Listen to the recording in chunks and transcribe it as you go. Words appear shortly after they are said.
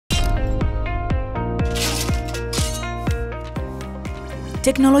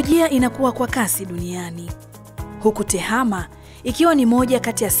Teknolojia inakuwa kwa kasi duniani, huku tehama ikiwa ni moja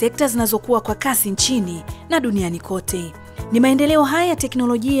kati ya sekta zinazokuwa kwa kasi nchini na duniani kote. Ni maendeleo haya ya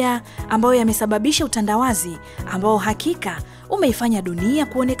teknolojia ambayo yamesababisha utandawazi ambao hakika umeifanya dunia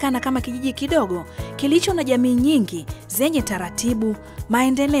kuonekana kama kijiji kidogo kilicho na jamii nyingi zenye taratibu,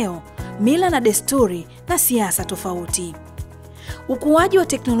 maendeleo, mila na desturi na siasa tofauti. Ukuaji wa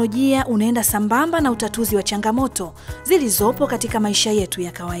teknolojia unaenda sambamba na utatuzi wa changamoto zilizopo katika maisha yetu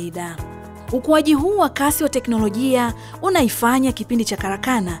ya kawaida. Ukuaji huu wa kasi wa teknolojia unaifanya kipindi cha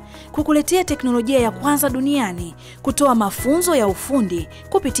Karakana kukuletea teknolojia ya kwanza duniani kutoa mafunzo ya ufundi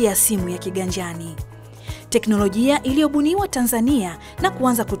kupitia simu ya kiganjani. Teknolojia iliyobuniwa Tanzania na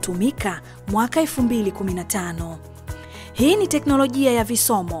kuanza kutumika mwaka 2015. Hii ni teknolojia ya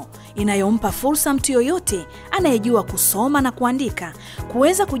V-SOMO inayompa fursa mtu yoyote anayejua kusoma na kuandika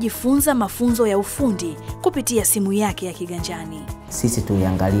kuweza kujifunza mafunzo ya ufundi kupitia simu yake ya kiganjani. Sisi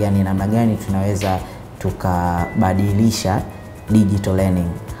tuliangalia ni namna gani tunaweza tukabadilisha digital learning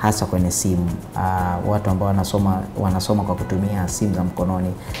hasa kwenye simu. Watu ambao wanasoma kwa kutumia simu za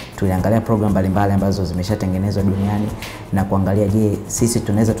mkononi. Tuliangalia program mbalimbali ambazo zimeshatengenezwa duniani na kuangalia je, sisi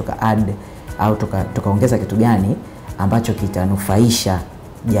tunaweza tuka-add au tukaongeza kitu gani ambacho kitanufaisha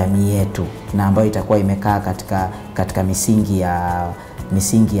jamii yetu na ambayo itakuwa imekaa katika misingi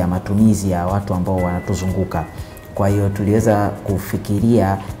ya matumizi ya watu ambao wanatuzunguka. Kwa hiyo tuliweza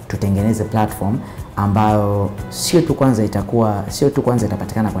kufikiria tutengeneze platform ambayo sio tu kwanza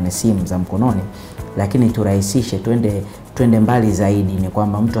itapatikana kwenye simu za mkononi, lakini turahisishe twende mbali zaidi. Ni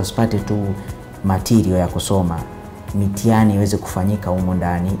kwamba mtu asipate tu material ya kusoma, mitihani iweze kufanyika humo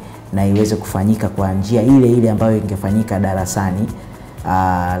ndani na iweze kufanyika kwa njia ile ambayo ingefanyika darasani.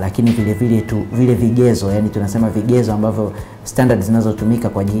 Lakini vile vigezo, yani tunasema vigezo ambavyo standards zinazotumika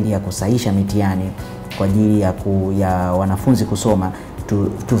kwa ajili ya kusahisha mitihani kwa ajili ya wanafunzi kusoma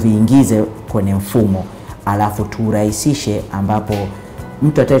tuviingize kwenye mfumo, alafu turahisishe ambapo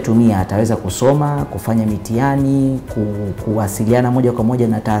mtu atayetumia ataweza kusoma, kufanya mitihani, kuwasiliana moja kwa moja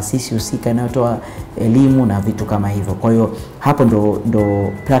na taasisi husika inayotoa elimu na vitu kama hivyo. Kwa hiyo hapo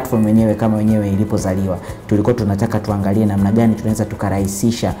ndo platform yenyewe kama wenyewe ilipozaliwa. Tulikuwa tunataka tuangalie namna gani tunaweza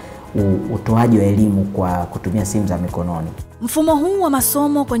tukarahisisha utoaji wa elimu kwa kutumia simu za mikononi. Mfumo huu wa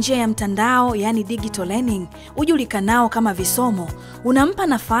masomo kwa njia ya mtandao, yani digital learning, ujulikanao kama V-SOMO, unampa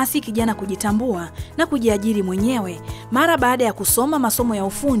nafasi kijana kujitambua na kujiajiri mwenyewe mara baada ya kusoma masomo ya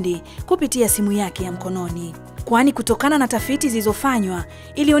ufundi kupitia simu yake ya mkononi. Kwani kutokana na tafiti zilizofanywa,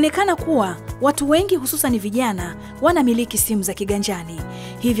 ilionekana kuwa watu wengi hususan vijana wanamiliki simu za kiganjani.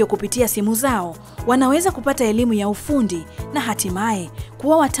 Hivyo kupitia simu zao wanaweza kupata elimu ya ufundi na hatimaye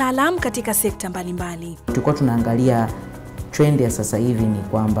kuwa wataalamu katika sekta mbalimbali. Tulikuwa tunaangalia trend ya sasa hivi ni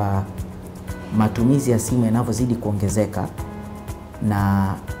kwamba matumizi ya simu yanavyozidi kuongezeka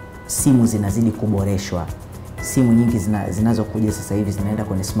na simu zinazidi kuboreshwa. Simu nyingi zinazokuja sasa hivi zinaenda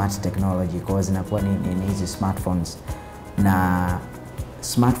kwenye smart technology, kwa hiyo zinakuwa ni hizi smartphones. Na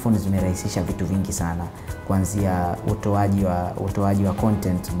smartphones zimerahisisha vitu vingi sana, kuanzia utoaji wa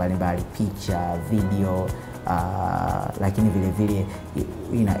content mbalimbali, picha, video, lakini vile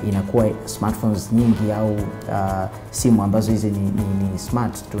inakuwa smartphones nyingi au simu ambazo hizi ni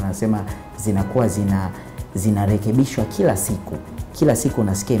smart, tunasema zinakuwa zinarekebishwa kila siku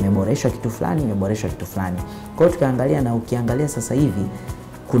unasikia imeboreshwa kitu fulani. Kwa hiyo tukaangalia, na ukiangalia sasa hivi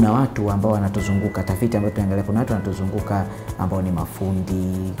kuna watu ambao wanatuzunguka, tafiti ambayo tunaangalia, kuna watu wanatuzunguka ambao ni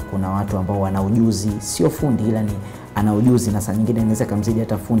mafundi, kuna watu ambao wana ujuzi, sio fundi ila ni ana ujuzi, na saa nyingine inaweza kumzidi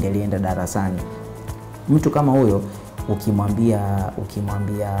hata fundi aliyeenda darasani. Mtu kama huyo ukimwambia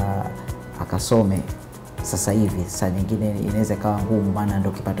akasome sasa hivi, saa nyingine inaweza kawa ngumu, maana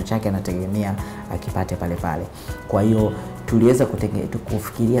ndio kipato chake anategemea akipate pale. Kwa hiyo tuliweza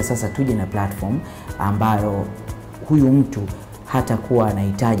kufikiria sasa tuje na platform ambayo huyu mtu hata kuwa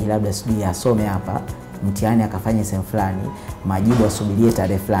anahitaji labda sijui asome hapa, mtihani akafanya sehemu fulani, majibu asubirie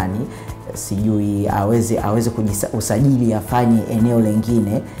tarehe fulani, sijui aweze kujisajili afanye eneo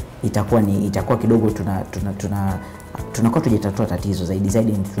lingine, itakuwa kidogo tunakuwa tujatatua tatizo zaidi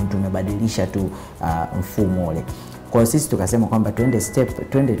tumebadilisha tu mfumo ule. Kwa hiyo sisi tukasema kwamba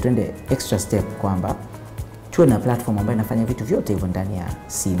twende extra step, kwamba tuwe na platform ambayo inafanya vitu vyote hivyo ndani ya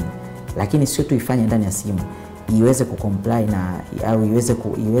simu, lakini sio tu ifanye ndani ya simu, iweze kucomply au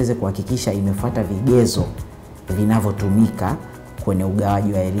iweze kuhakikisha imefuata vigezo vinavyotumika kwenye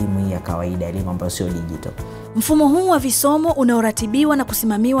ugawaji wa elimu ya kawaida, elimu ambayo sio digital. Mfumo huu wa V-SOMO unaoratibiwa na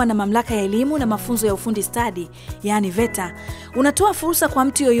kusimamiwa na Mamlaka ya Elimu na Mafunzo ya Ufundi Stadi, yaani VETA, unatoa fursa kwa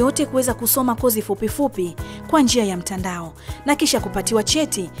mtu yoyote kuweza kusoma kozi fupi kwa njia ya mtandao na kisha kupatiwa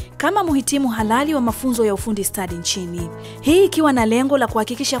cheti kama mhitimu halali wa mafunzo ya ufundi stadi nchini. Hii ikiwa na lengo la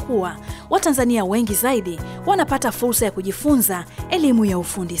kuhakikisha kuwa Watanzania wengi zaidi wanapata fursa ya kujifunza elimu ya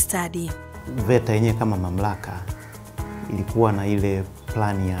ufundi stadi. VETA yenyewe kama mamlaka ilikuwa na ile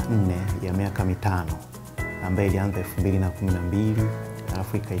plani ya 4 ya miaka 5 ambayo ilianza 2012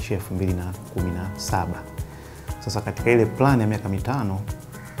 alafu ikaishia 2017. Sasa katika ile plani ya miaka 5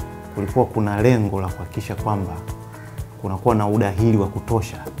 kulikuwa kuna lengo la kuhakikisha kwamba kunakuwa na udahili wa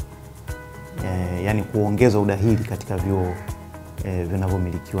kutosha, yani kuongeza udahili katika vyuo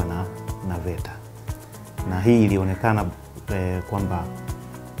vinavyomilikiwa na VETA. Na hii ilionekana kwamba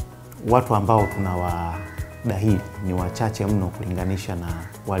watu ambao tunawadahili ni wachache mno kulinganisha na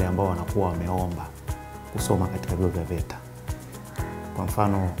wale ambao wanakuwa wameomba kusoma katika vyuo vya VETA. Kwa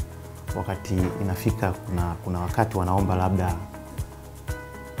mfano, wakati inafika kuna wakati wanaomba labda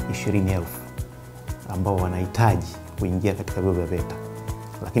 20,000 ambao wanahitaji kuingia katika vyuo vya VETA,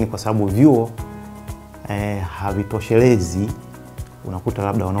 lakini kwa sababu vyuo havitoshelezi, unakuta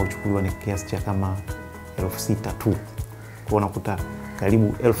labda wanaochukuliwa ni kiasi cha kama 6,000 tu. Kwa unakuta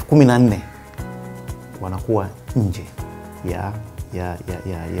karibu 14,000 wanakuwa nje ya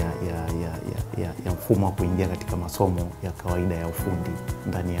mfumo wa kuingia katika masomo ya kawaida ya ufundi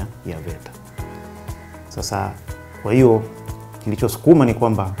ndani ya VETA. Sasa kwa hiyo kilichosukuma ni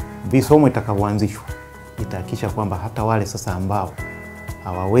kwamba V-SOMO itakavyoanzishwa itahakikisha kwamba hata wale sasa ambao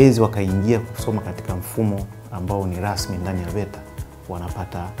hawawezi wakaingia kusoma katika mfumo ambao ni rasmi ndani ya VETA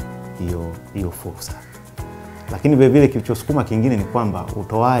wanapata hiyo fursa. Lakini vile vile kilichosukuma kingine ni kwamba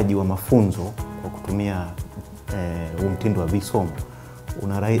utoaji wa mafunzo kwa kutumia mtindo wa V-SOMO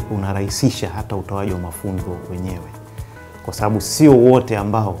unarahisisha hata utoaji wa mafunzo wenyewe, kwa sababu sio wote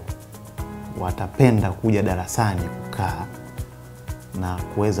ambao watapenda kuja darasani kukaa na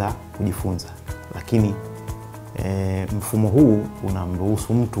kuweza kujifunza, lakini mfumo huu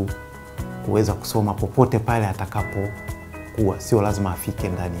unamruhusu mtu kuweza kusoma popote pale atakapokuwa, sio lazima afike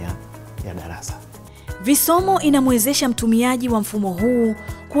ndani ya darasa. V-SOMO inamwezesha mtumiaji wa mfumo huu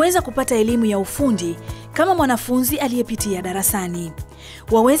kuweza kupata elimu ya ufundi kama mwanafunzi aliyepitia darasani.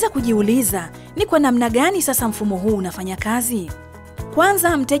 Waweza kujiuliza ni kwa namna gani sasa mfumo huu unafanya kazi?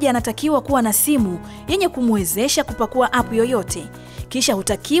 Kwanza, mteja anatakiwa kuwa na simu yenye kumwezesha kupakua app yoyote, kisha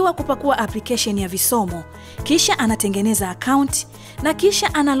hutakiwa kupakua application ya V-SOMO, kisha anatengeneza account na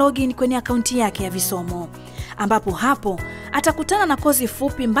kisha ana login kwenye akaunti yake ya V-SOMO, ambapo hapo atakutana na kozi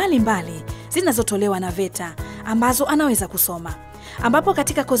fupi mbalimbali zinazotolewa na VETA ambazo anaweza kusoma, ambapo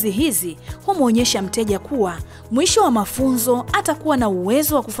katika kozi hizi humwonyesha mteja kuwa mwisho wa mafunzo atakuwa na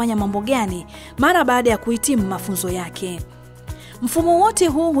uwezo wa kufanya mambo gani mara baada ya kuhitimu mafunzo yake. Mfumo wote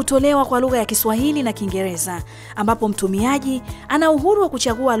huu hutolewa kwa lugha ya Kiswahili na Kiingereza, ambapo mtumiaji ana uhuru wa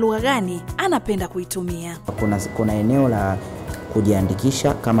kuchagua lugha gani anapenda kuitumia. Kuna eneo la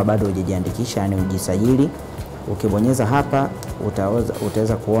kujiandikisha kama bado hujajiandikisha, yani ujisajili. Ukibonyeza hapa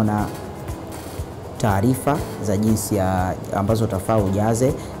utaweza kuona taarifa za jinsi ambazo utafaa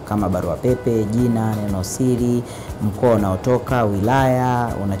ujaze, kama barua pepe, jina, neno siri, mkoa unaotoka,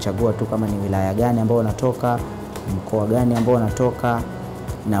 wilaya, unachagua tu kama ni wilaya gani ambao unatoka, mkoa gani ambao unatoka,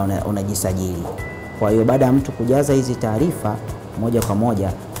 na unajisajili. Kwa hiyo baada ya mtu kujaza hizi taarifa, moja kwa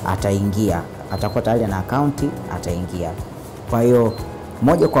moja ataingia, atakuwa tayari na akaunti, ataingia. Kwa hiyo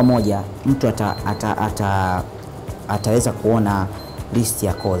moja kwa moja mtu ataweza kuona list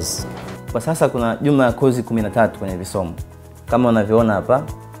ya kozi. Kwa sasa kuna jumla ya kozi 13 kwenye V-SOMO. Kama unavyoona hapa,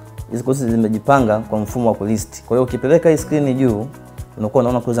 hizi kozi zimejipanga kwa mfumo wa kulist. Kwa hiyo ukipeleka hii screen juu, unakuwa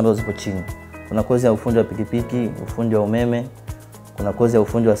unaona kozi ambazo zipo chini. Kuna kozi ya ufundi wa pikipiki, ufundi wa umeme, kuna kozi ya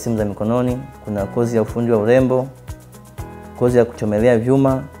ufundi wa simu za mikononi, kuna kozi ya ufundi wa urembo, kozi ya kuchomelea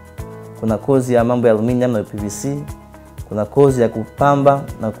vyuma, kuna kozi ya mambo ya aluminium na PVC, kuna kozi ya kupamba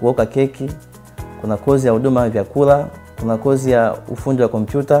na kuoka keki, kuna kozi ya huduma ya vyakula, kuna kozi ya ufundi wa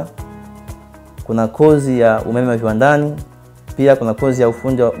kompyuta, kuna kozi ya umeme wa viwandani, pia kuna kozi ya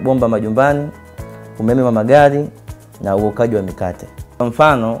ufundi wa bomba majumbani, umeme wa magari na uokaji wa mikate. Kwa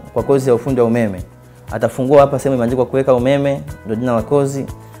mfano, kwa kozi ya ufundi wa umeme, atafungua hapa sehemu imeandikwa kuweka umeme, ndio jina la kozi,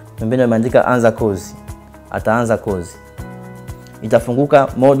 pembeni imeandika anza kozi. Ataanza kozi. Itafunguka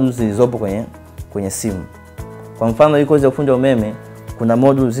modules zilizopo kwenye simu. Kwa mfano, hii kozi ya ufundi wa umeme kuna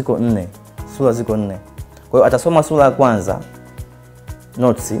modules ziko 4, sura ziko 4. Kwa hiyo atasoma sura ya kwanza,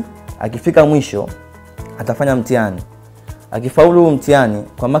 notes. Akifika mwisho atafanya mtihani. Akifaulu mtihani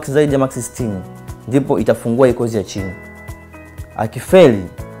kwa max zaidi ya max 60, ndipo itafungua hii kozi ya chini. Akifeli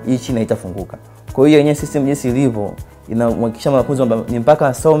hii chini haitafunguka. Kwa hiyo yenyewe system jinsi ilivyo inamhakikisha mwanafunzi kwamba ni mpaka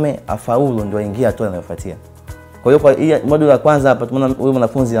asome afaulu ndio aingie hatua inayofuatia. Kwa hiyo kwa hii module ya kwanza hapa tumeona huyu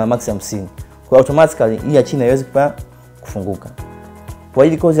mwanafunzi ana max 50. Kwa automatically hii ya chini haiwezi kufunguka. Kwa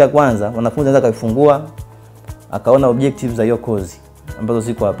hii kozi ya kwanza mwanafunzi anaweza kaifungua akaona objectives za hiyo kozi ambazo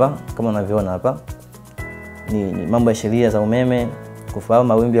ziko hapa kama unavyoona hapa. Ni mambo ya sheria za umeme, kufahamu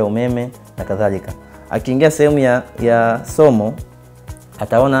mawimbi ya umeme na kadhalika. Akiingia sehemu ya somo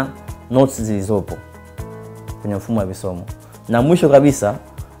ataona notes zilizopo kwenye mfumo wa Vsomo. Na mwisho kabisa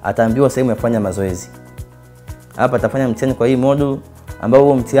ataambiwa sehemu ya kufanya mazoezi. Hapa atafanya mtihani kwa hii module ambao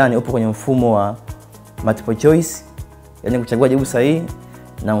huo mtihani upo kwenye mfumo wa multiple choice, yani kuchagua jibu sahihi,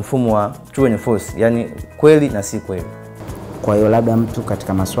 na mfumo wa true and false, yani kweli na si kweli. Kwa hiyo labda mtu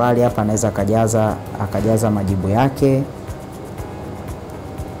katika maswali hapa anaweza akajaza majibu yake.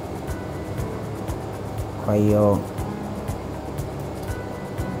 Kwa hiyo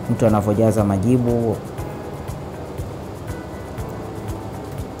mtu anavyojaza majibu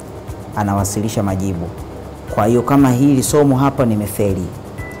anawasilisha majibu. Kwa hiyo kama hili somo hapa nimefeli,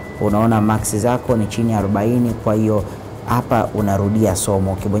 unaona max zako ni chini ya 40, kwa hiyo hapa unarudia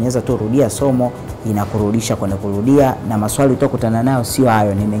somo. Ukibonyeza tu rudia somo inakurudisha kwenye kurudia, na maswali utakutana nayo sio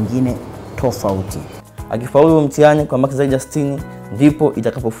hayo, ni mengine tofauti. Akifaulu mtihani kwa max zaidi ya 60 ndipo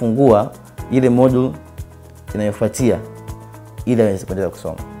itakapofungua ile module inayofuatia ili aweze kuendelea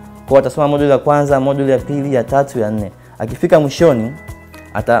kusoma. Kwa atasoma module ya kwanza, module ya pili, ya tatu, ya 4. Akifika mwishoni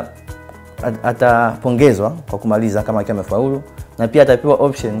atapongezwa kwa kumaliza kama akiwa amefaulu, na pia atapewa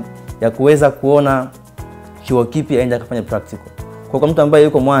option ya kuweza kuona chuo kipi aende akafanya practical. Kwa mtu ambaye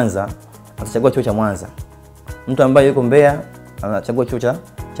yuko Mwanza atachagua chuo cha Mwanza. Mtu ambaye yuko Mbeya anachagua chuo cha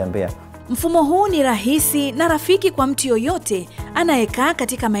Mbeya. Mfumo huu ni rahisi na rafiki kwa mtu yoyote anayekaa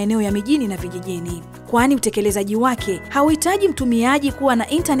katika maeneo ya mijini na vijijini, kwani utekelezaji wake hauhitaji mtumiaji kuwa na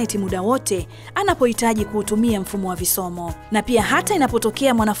intaneti muda wote anapohitaji kuutumia mfumo wa Vsomo. Na pia hata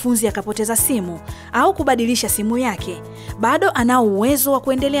inapotokea mwanafunzi akapoteza simu au kubadilisha simu yake, bado anao uwezo wa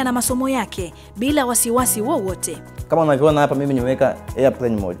kuendelea na masomo yake bila wasiwasi wowote. Kama unavyoona hapa mimi nimeweka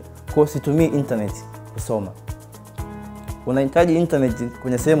airplane mode. Kwa situmii internet kusoma. Unahitaji internet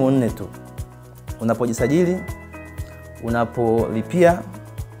kwenye sehemu 4 tu. Unapojisajili, unapolipia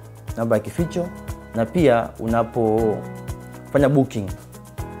namba ya kificho, na pia unapofanya booking.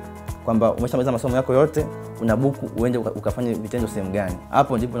 Kwamba umeshamaliza masomo yako yote, unabook uende ukafanye vitendo sehemu gani.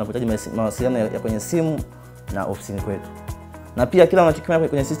 Hapo ndipo unapohitaji mawasiliano ya kwenye simu na ofisini kwetu. Na pia kila unachokifanya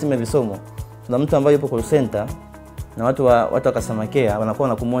kwenye system ya Vsomo, tuna mtu ambaye yupo call center na watu wa customer care wanakuwa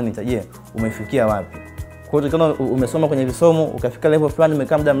na kumonitor, je, umefikia wapi? Kwa hiyo kama umesoma kwenye Vsomo ukafika level fulani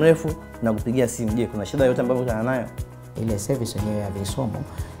umekaa muda mrefu na kupigia simu, je, kuna shida yote ambayo unakutana nayo? Ile service yenyewe ya Vsomo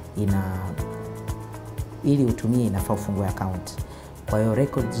ili utumie inafaa ufungue account. Kwa hiyo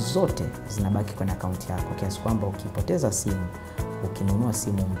records zote zinabaki kwenye account yako, kiasi kwamba ukipoteza simu, ukinunua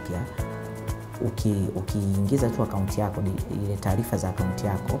simu mpya, ukiingiza tu account yako, ile taarifa za account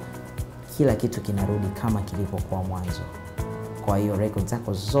yako, kila kitu kinarudi kama kilivyokuwa mwanzo. Kwa hiyo records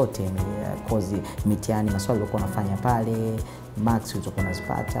zako zote, kozi, mitihani, maswali ulikuwa unafanya pale, marks ulizokuwa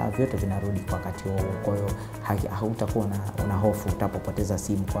unazipata, vyote vinarudi kwa wakati huo. Kwa hiyo hautakuwa una hofu utapopoteza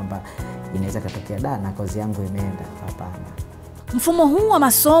simu kwamba inaweza katokea na kozi yangu imeenda. Hapana. Mfumo huu wa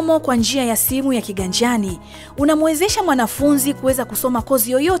masomo kwa njia ya simu ya kiganjani unamwezesha mwanafunzi kuweza kusoma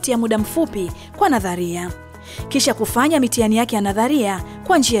kozi yoyote ya muda mfupi kwa nadharia, kisha kufanya mitihani yake ya nadharia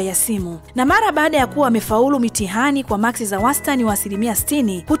kwa njia ya simu. Na mara baada ya kuwa amefaulu mitihani kwa maksi za wastani wa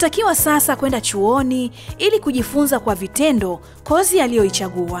 60%, hutakiwa sasa kwenda chuoni ili kujifunza kwa vitendo kozi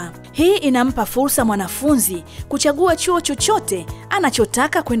aliyoichagua. Hii inampa fursa mwanafunzi kuchagua chuo chochote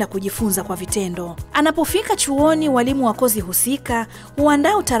anachotaka kwenda kujifunza kwa vitendo. Anapofika chuoni, walimu wa kozi husika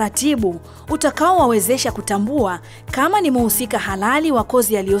huandaa utaratibu utakaowawezesha kutambua kama ni mhusika halali wa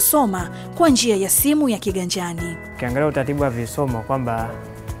kozi aliyosoma kwa njia ya simu ya kiganjani. Ukiangalia utaratibu wa Vsomo kwamba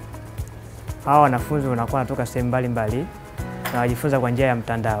hawa wanafunzi wanakuwa wanatoka sehemu mbalimbali na wajifunza kwa njia ya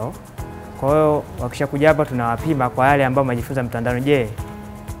mtandao. Kwa hiyo wakishakuja hapa tunawapima kwa yale ambao wamejifunza mtandao. Je,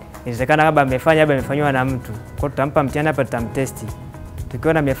 inawezekana labda amefanywa na mtu. Kwa hiyo tutampa mtihani hapa, tutamtesti.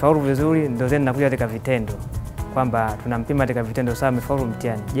 Tukiona amefaulu vizuri ndio zeni nakuja katika vitendo. Kwamba tunampima katika vitendo, sawa amefaulu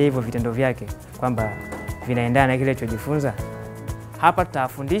mtihani. Je, hivyo vitendo vyake kwamba vinaendana na kile alichojifunza? Hapa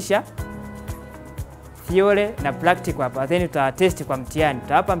tutawafundisha theory na practical hapa. Then tutatesti kwa mtihani.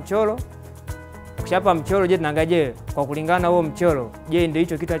 Tutawapa mchoro. Ukishapa mchoro, je, tunaangalia kwa kulingana na huo mchoro, je, ndio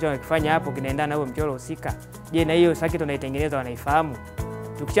hicho kitu anachokifanya hapo kinaendana na huo mchoro husika? Je, na hiyo circuit tunaitengeneza wanaifahamu?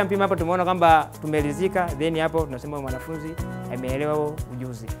 Tukishampima hapo tumeona kwamba tumeridhika, then hapo tunasema mwanafunzi ameelewa huo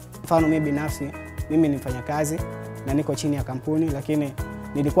ujuzi. Mfano mimi binafsi, mimi ni mfanyakazi na niko chini ya kampuni, lakini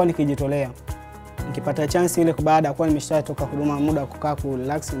nilikuwa nikijitolea. Nikipata chance ile baada ya kuwa nimeshatoka huduma, muda kukaa ku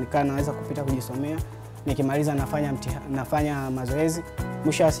relax, nikaa naweza kupita kujisomea. Nikimaliza nafanya mazoezi.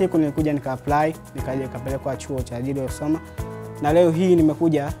 Mwisho wa siku nilikuja nika-apply, nikaja nikapelekwa chuo cha ajili ya Vsomo. Na leo hii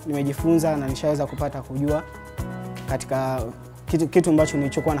nimekuja, nimejifunza na nishaweza kupata kujua katika kitu ambacho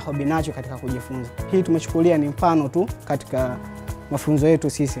nilichokuwa na hobby nacho katika kujifunza. Hii tumechukulia ni mfano tu katika mafunzo yetu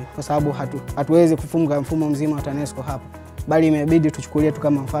sisi, kwa sababu hatuwezi kufunga mfumo mzima wa TANESCO hapa, bali imebidi tuchukulie tu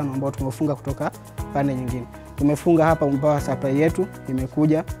kama mfano ambao tumefunga kutoka pande nyingine. Tumefunga hapa mpaka supply yetu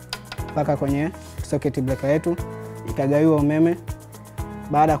imekuja mpaka kwenye socket breaker yetu, ikagawiwa umeme.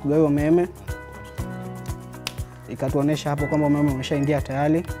 Baada ya kugawiwa umeme, ikatuonesha hapo kwamba umeme umeshaingia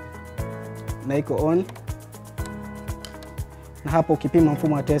tayari na iko on. Na hapo ukipima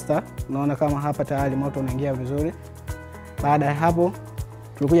mfumo wa tester, unaona kama hapa tayari moto unaingia vizuri. Baada ya hapo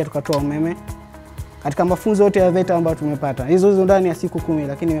tulikuja tukatoa umeme. Katika mafunzo yote ya VETA ambayo tumepata, hizo ndani ya siku 10,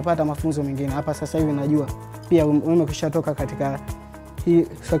 lakini nimepata mafunzo mengine. Hapa sasa hivi najua pia umeme ukishatoka katika hii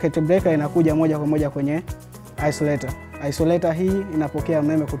socket breaker, inakuja moja kwa moja kwenye isolator. Isolator hii inapokea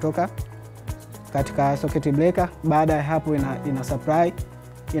umeme kutoka katika socket breaker. Baada ya hapo ina supply,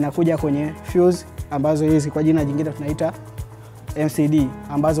 inakuja kwenye fuse, ambazo hizi kwa jina jingine tunaita MCD,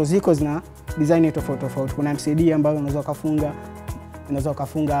 ambazo ziko zina design tofauti. Kuna MCD ambayo unaweza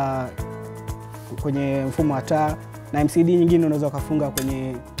kufunga kwenye mfumo wa taa, na MCD nyingine unaweza kufunga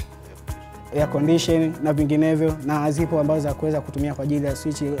kwenye air condition na vinginevyo, na zipo ambazo za kuweza kutumia kwa ajili ya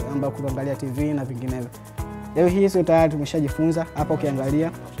switch ambayo kuangalia TV na vinginevyo. Leo hii sio tayari tumeshajifunza. Hapa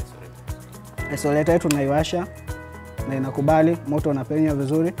ukiangalia isolator yetu tunaiwasha na inakubali moto unapenya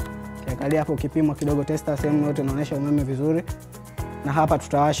vizuri. Ukiangalia hapo kipimo kidogo tester, sehemu yote inaonyesha umeme vizuri. Na hapa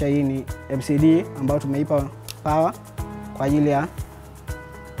tutawasha, hii ni MCD ambayo tumeipa power kwa ajili ya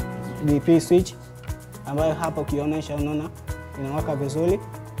DP switch, ambayo hapa ukionyesha unaona inawaka vizuri.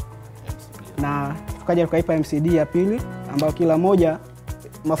 Na tukaja tukaipa MCD ya pili, ambayo kila moja,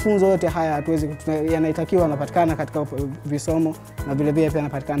 mafunzo yote haya hatuwezi, yanatakiwa yanapatikana katika Vsomo, na vile vile pia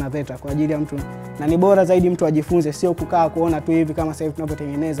yanapatikana VETA kwa ajili ya mtu, na ni bora zaidi mtu ajifunze, sio kukaa kuona tu hivi kama sasa hivi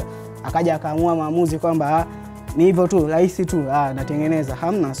tunapotengeneza akaja akaamua maamuzi kwamba ni hivyo tu, rahisi tu, natengeneza.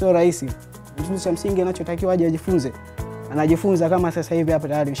 Hamna, sio rahisi. Mtu cha msingi anachotakiwa aje ajifunze. Anajifunza kama sasa hivi hapa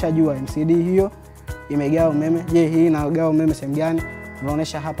tayari nishajua MCD hiyo imegawa umeme. Je, hii inagawa umeme sehemu gani?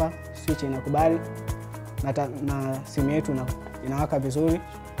 Unaonesha hapa switch inakubali na simu yetu inawaka vizuri.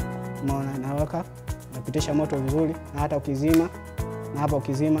 Unaona inawaka, inapitisha moto vizuri, na hata ukizima, na hapa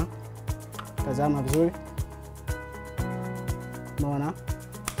ukizima tazama vizuri. Unaona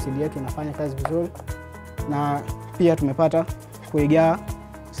MCD yetu inafanya kazi vizuri. Na pia tumepata kuigawa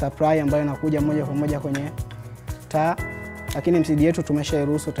supply ambayo inakuja moja kwa moja kwenye taa, lakini MCD yetu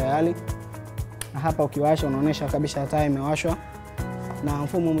tumeshairuhusu tayari. Na hapa ukiwasha unaonesha kabisa taa imewashwa. Na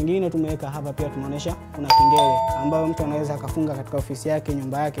mfumo mwingine tumeweka hapa pia, tunaonesha kuna kengele ambayo mtu anaweza akafunga katika ofisi yake,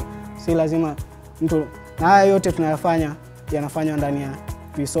 nyumba yake. Si lazima mtu, na haya yote tunayofanya yanafanywa ndani ya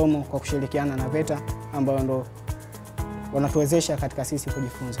Vsomo kwa kushirikiana na VETA, ambao ndo wanatuwezesha katika sisi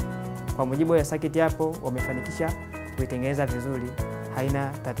kujifunza. Kwa mujibu ya circuit hapo wamefanikisha kuitengeneza vizuri, haina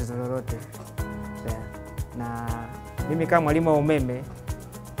tatizo lolote. Na mimi kama mwalimu wa umeme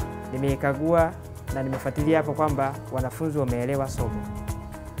nimeikagua na nimefuatilia hapo kwamba wanafunzi wameelewa somo.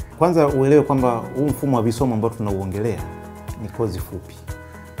 Kwanza uelewe kwamba huu mfumo wa Vsomo ambao tunauongelea ni kozi fupi,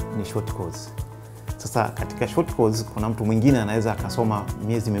 ni short course. Sasa katika short course kuna mtu mwingine anaweza akasoma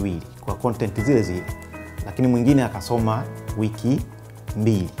miezi miwili kwa content zile zile, lakini mwingine akasoma wiki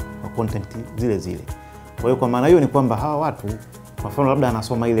 2 kwa content zile zile. Kwa hiyo kwa maana hiyo ni kwamba hawa watu, kwa mfano labda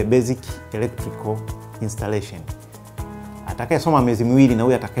anasoma ile basic electrical installation, atakayesoma miezi miwili na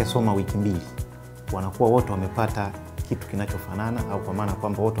huyu atakayesoma wiki 2, wanakuwa wote wamepata kitu kinachofanana, au kwa maana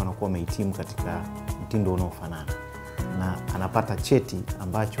kwamba wote wanakuwa wamehitimu katika mtindo unaofanana, na anapata cheti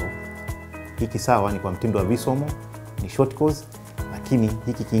ambacho hiki sawa ni kwa mtindo wa Vsomo, ni short course, lakini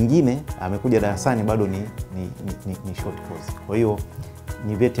hiki kingine amekuja darasani bado ni short course. Kwa hiyo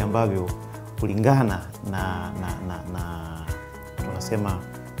ni vyeti ambavyo kulingana na tunasema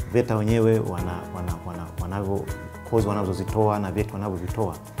VETA wenyewe wanavyo kozi wanazozitoa na vyeti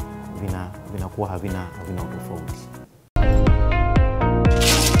wanavyovitoa vinakuwa havina utofauti.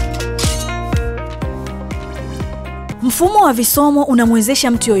 Mfumo wa Vsomo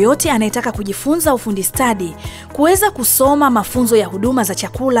unamwezesha mtu yoyote anayetaka kujifunza ufundi stadi kuweza kusoma mafunzo ya huduma za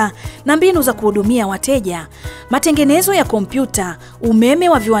chakula na mbinu za kuhudumia wateja, matengenezo ya kompyuta, umeme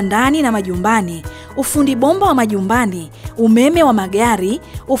wa viwandani na majumbani, ufundi bomba wa majumbani, umeme wa magari,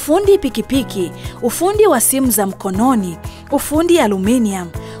 ufundi pikipiki, ufundi wa simu za mkononi, ufundi aluminium,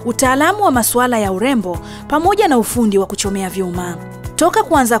 utaalamu wa masuala ya urembo pamoja na ufundi wa kuchomea vyuma. Toka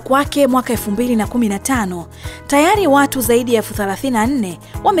kuanza kwake mwaka 2015, tayari watu zaidi ya 34,000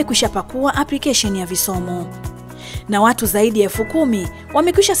 wamekwisha pakua application ya V-SOMO. Na watu zaidi ya 10,000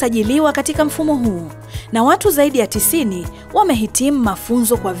 wamekwisha sajiliwa katika mfumo huu, na watu zaidi ya 90 wamehitimu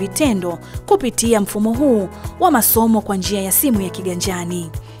mafunzo kwa vitendo kupitia mfumo huu wa masomo kwa njia ya simu ya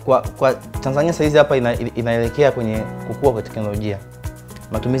kiganjani. Kwa Tanzania saizi hapa inaelekea kwenye kukua kwa teknolojia.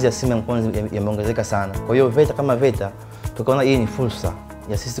 Matumizi ya simu ya mkononi yameongezeka sana. Kwa hiyo VETA kama VETA tukaona hii ni fursa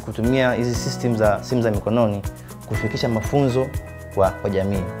ya sisi kutumia hizi system za simu za mikononi kufikisha mafunzo kwa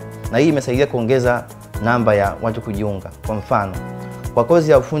jamii. Na hii imesaidia kuongeza namba ya watu kujiunga. Kwa mfano, kwa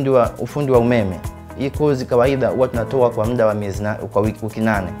kozi ya ufundi wa umeme, hii kozi kawaida huwa tunatoa kwa muda wa wiki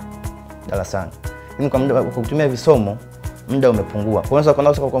 8 darasani. Lakini kwa kutumia V-SOMO muda umepungua. Kwa hiyo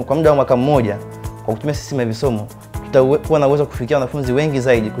kwa muda wa mwaka mmoja kwa kutumia system ya V-SOMO tutakuwa na uwezo kufikia wanafunzi wengi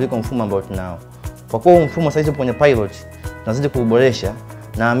zaidi kuliko mfumo ambao tunao. Kwa kuwa mfumo sasa hivi kwenye pilot tunazidi kuboresha,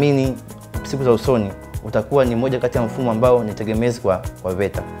 naamini siku za usoni utakuwa ni moja kati ya mfumo ambao ni tegemezi kwa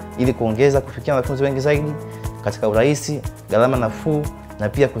VETA ili kuongeza kufikia wanafunzi wengi zaidi katika urahisi, gharama nafuu, na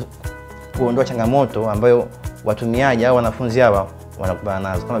pia kuondoa changamoto ambayo watumiaji au wanafunzi hawa wanakutana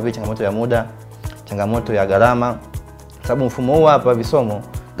nazo, kama vile changamoto ya muda, changamoto ya gharama. Sababu mfumo huu hapa V-SOMO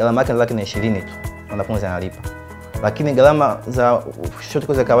gharama yake ni 120,000 tu wanafunzi analipa. Lakini gharama za short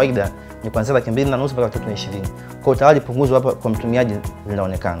course za kawaida ni kuanzia 2,500 mpaka 320. Kwa tayari punguzo hapa kwa mtumiaji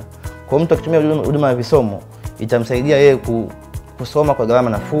linaonekana. Kwa mtu akitumia huduma ya V-SOMO itamsaidia yeye kusoma kwa gharama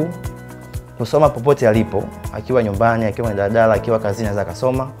nafuu, kusoma popote alipo, akiwa nyumbani, akiwa kwenye daladala, akiwa kazini anaweza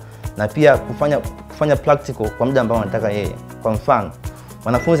kusoma, na pia kufanya practical kwa muda ambao anataka yeye. Kwa mfano,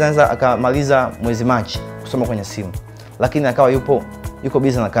 wanafunzi anaweza akamaliza mwezi Machi kusoma kwenye simu, lakini akawa yuko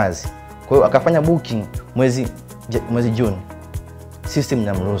busy na kazi. Kwa hiyo akafanya booking mwezi Juni, system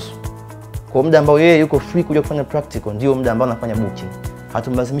inamruhusu. Kwa muda ambao yeye yuko free kuja kufanya practical ndio muda ambao anafanya booking.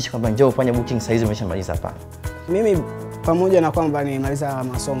 Hatumlazimishi kwamba njoo ufanye booking saa hizi umeshamaliza, hapana. Mimi pamoja na kwamba nimaliza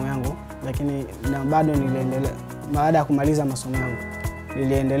masomo yangu, lakini na bado niliendelea. Baada ya kumaliza masomo yangu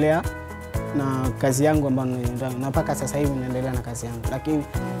niliendelea na kazi yangu ambayo na mpaka sasa hivi naendelea na kazi yangu. Lakini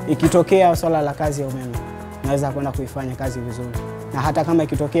ikitokea swala la kazi ya umeme naweza kwenda kuifanya kazi vizuri. Na hata kama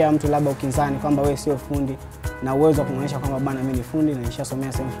ikitokea mtu labda ukinzani kwamba wewe sio fundi, na uwezo kumwonyesha kwamba bana mimi ni fundi na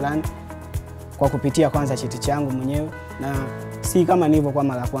nishasomea sehemu fulani, kwa kupitia kwanza cheti changu mwenyewe, na si kama nilivyo kwa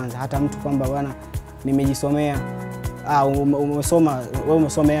mara kwanza, hata mtu kwamba bwana nimejisomea wewe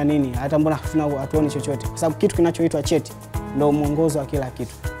umesomea nini, hata mbona hatuoni chochote, kwa sababu kitu kinachoitwa cheti ndio mwongozo wa kila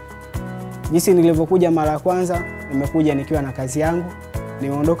kitu. Jinsi nilivyokuja mara ya kwanza, nimekuja nikiwa na kazi yangu,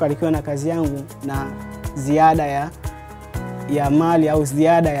 nimeondoka nikiwa na kazi yangu na ziada ya mali au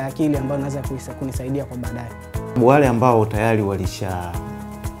ziada ya akili ambayo naweza kunisaidia kwa baadaye. Wale ambao tayari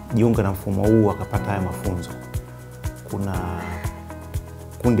walishajiunga na mfumo huu wakapata haya mafunzo, kuna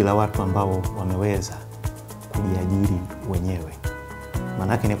kundi la watu ambao wameweza kujiajiri wenyewe.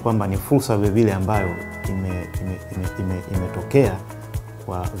 Maana yake ni kwamba ni fursa vile ambayo imetokea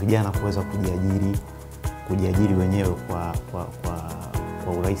kwa vijana kuweza kujiajiri wenyewe kwa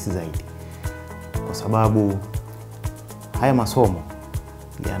urahisi zaidi, kwa sababu haya masomo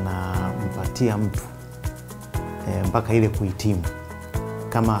yanampatia mtu mpaka ile kuhitimu,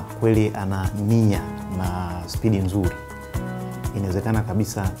 kama kweli ana nia na spidi nzuri, inawezekana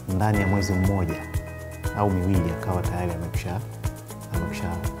kabisa ndani ya mwezi mmoja au miwili akawa tayari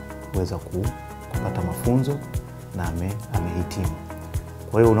ameshaweza kupata mafunzo na amehitimu.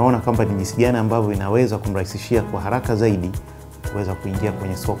 Kwa hiyo unaona kwamba ni jinsi gani ambavyo inaweza kumrahisishia kwa haraka zaidi kuweza kuingia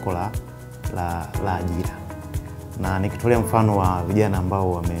kwenye soko la ajira. Na nikitolea mfano wa vijana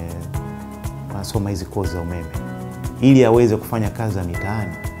ambao wanasoma hizi kozi za umeme, ili aweze kufanya kazi za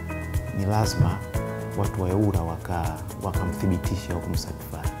mitaani ni lazima watu wa EWURA wakamthibitisha au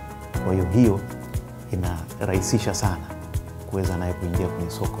kumcertify. Kwa hiyo inarahisisha sana kuweza naye kuingia kwenye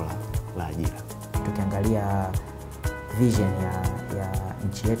soko la ajira. Tukiangalia vision ya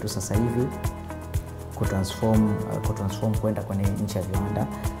nchi yetu sasa hivi kutransform kwenda kwenye nchi ya viwanda,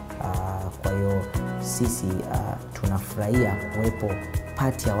 kwa hiyo sisi tunafurahia kuwepo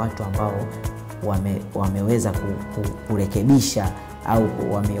pati ya watu ambao wameweza kurekebisha au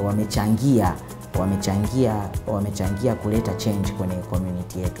wamechangia kuleta change kwenye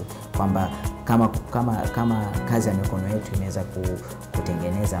community yetu, kwamba kama kazi ya mikono yetu imeweza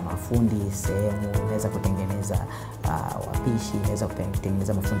kutengeneza mafundi sehemu, imeweza kutengeneza wapishi, imeweza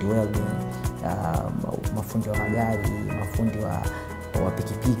kutengeneza mafundi welding, mafundi wa magari, mafundi wa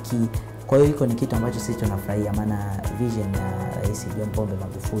pikipiki. Kwa hiyo hiko ni kitu ambacho sisi tunafurahia, maana vision ya Rais John Pombe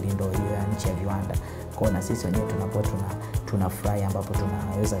Magufuli ndio hiyo ya nchi ya viwanda. Kwa na sisi wenyewe tunakuwa tunafurahi ambapo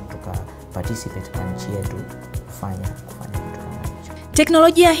tunaweza tukaparticipate kwa nchi yetu kufanya kitu kama hicho.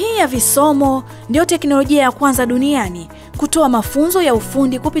 Teknolojia hii ya V-SOMO ndio teknolojia ya kwanza duniani kutoa mafunzo ya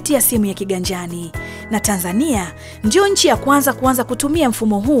ufundi kupitia simu ya kiganjani, na Tanzania ndio nchi ya kwanza kuanza kutumia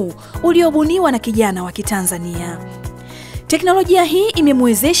mfumo huu uliobuniwa na kijana wa Kitanzania. Teknolojia hii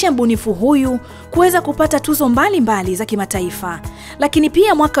imemwezesha mbunifu huyu kuweza kupata tuzo mbalimbali za kimataifa. Lakini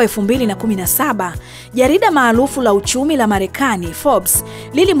pia mwaka wa 2017, jarida maarufu la uchumi la Marekani Forbes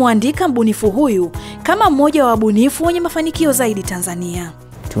lilimwandika mbunifu huyu kama mmoja wa wabunifu wenye mafanikio zaidi Tanzania.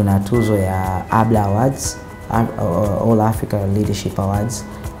 Tuna tuzo ya ABLA Awards, All Africa Leadership Awards,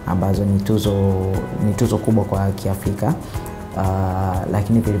 ambazo ni tuzo kubwa kwa Kiafrika.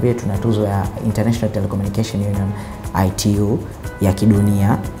 Lakini vile tuna tuzo ya International Telecommunication Union ITU ya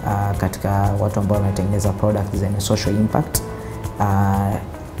kidunia katika watu ambao wanatengeneza products zenye social impact.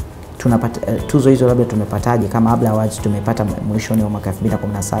 Tuzo hizo labda tumepataje? Kama ABLA Awards tumepata mwishoni wa mwaka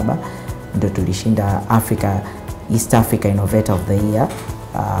 2017, ndio tulishinda East Africa Innovator of the Year,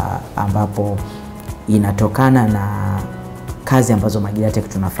 ambapo inatokana na kazi ambazo Magilatech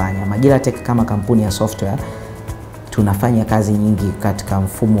tunafanya. Magilatech kama kampuni ya software tunafanya kazi nyingi katika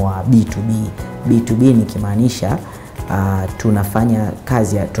mfumo wa B2B. B2B ni kimaanisha tunafanya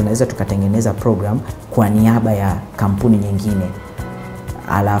kazi tunaweza tukatengeneza program kwa niaba ya kampuni nyingine,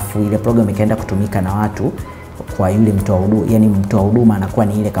 alafu ile program ikaenda kutumika na watu kwa yule mtoa huduma, yani mtoa huduma anakuwa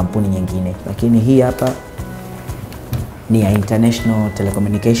ni ile kampuni nyingine. Lakini hii hapa ni ya International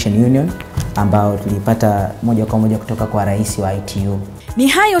Telecommunication Union ambao tulipata moja kwa moja kutoka kwa rais wa ITU. Ni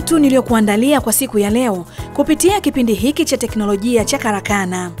hayo tu niliyokuandalia kwa siku ya leo kupitia kipindi hiki cha teknolojia cha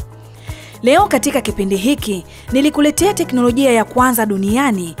Karakana. Leo katika kipindi hiki nilikuletea teknolojia ya kwanza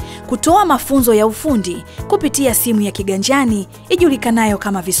duniani kutoa mafunzo ya ufundi kupitia simu ya kiganjani ijulikanayo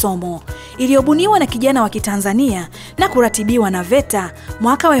kama V-SOMO, iliyobuniwa na kijana wa Kitanzania na kuratibiwa na VETA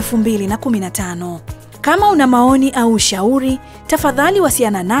mwaka wa 2015. Kama una maoni au ushauri, tafadhali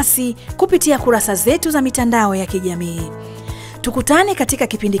wasiana nasi kupitia kurasa zetu za mitandao ya kijamii. Tukutane katika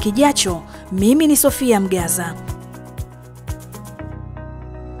kipindi kijacho. Mimi ni Sofia Mgaza.